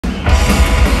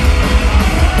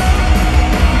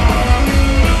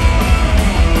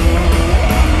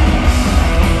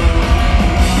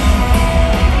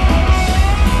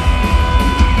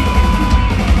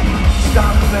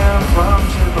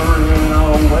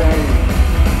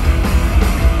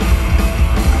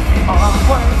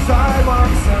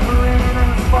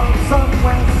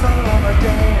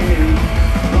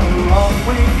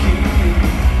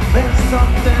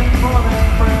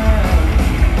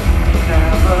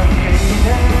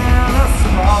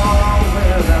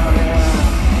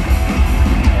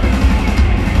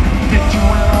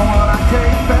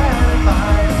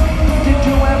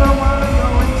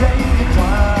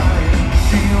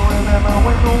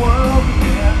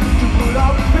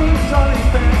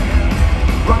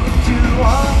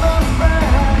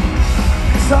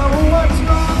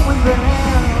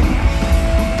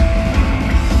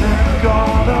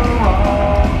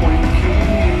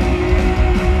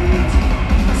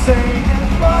singing,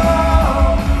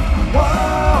 whoa,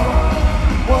 whoa,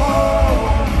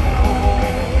 whoa,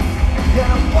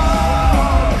 yeah,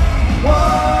 whoa,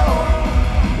 whoa,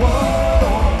 whoa,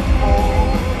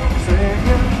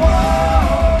 singing,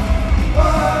 whoa,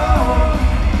 whoa,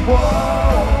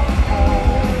 whoa,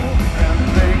 and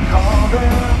they call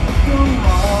them the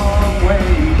wrong way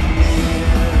in.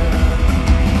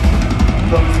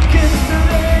 Those kids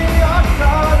today are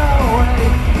gone away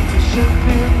to ship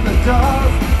in the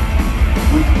dust,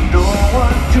 with no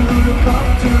one to look up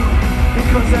to,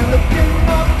 because they're looking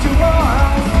up to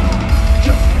us.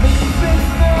 Just leaving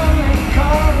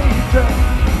melancholy dust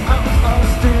out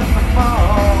lost in the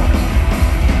fall,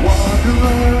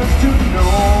 wanderers to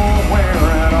nowhere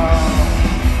at all.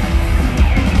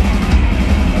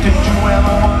 Did you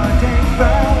ever want to take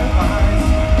bad advice?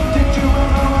 Did you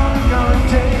ever want to go and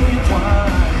take it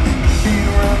twice? Do you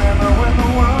remember when the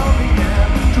world began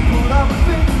to put up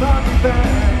things on your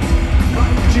back?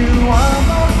 But you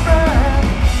almost ran,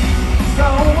 so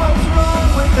what's wrong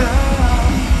with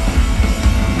them?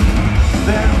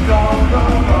 They've gone the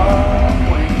wrong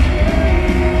way,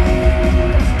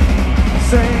 kids.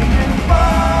 Saying,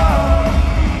 whoa,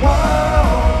 whoa,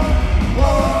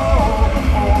 whoa,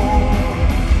 whoa.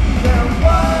 Yeah,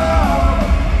 whoa,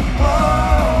 whoa,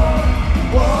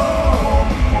 whoa,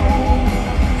 whoa.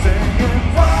 Saying,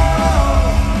 whoa,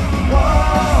 whoa,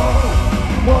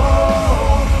 whoa,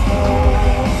 whoa.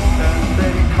 And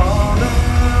they call them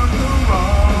the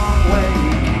wrong way,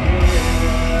 kids.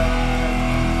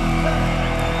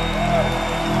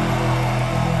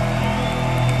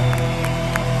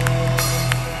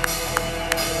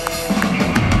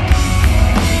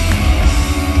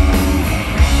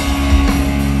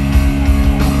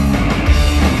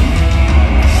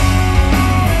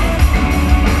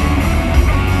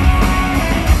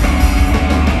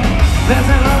 There's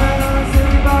another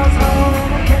city boss hole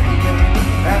in a candy cane,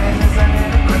 and it isn't in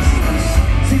a Christmas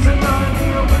season on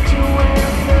here, but you wear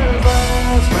his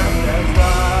last friend has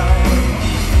died.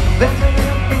 There's an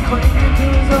imp been clinging to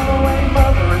his away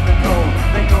mother in the cold.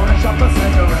 They go to shop for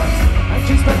cigarettes, and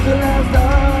she spent the last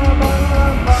night.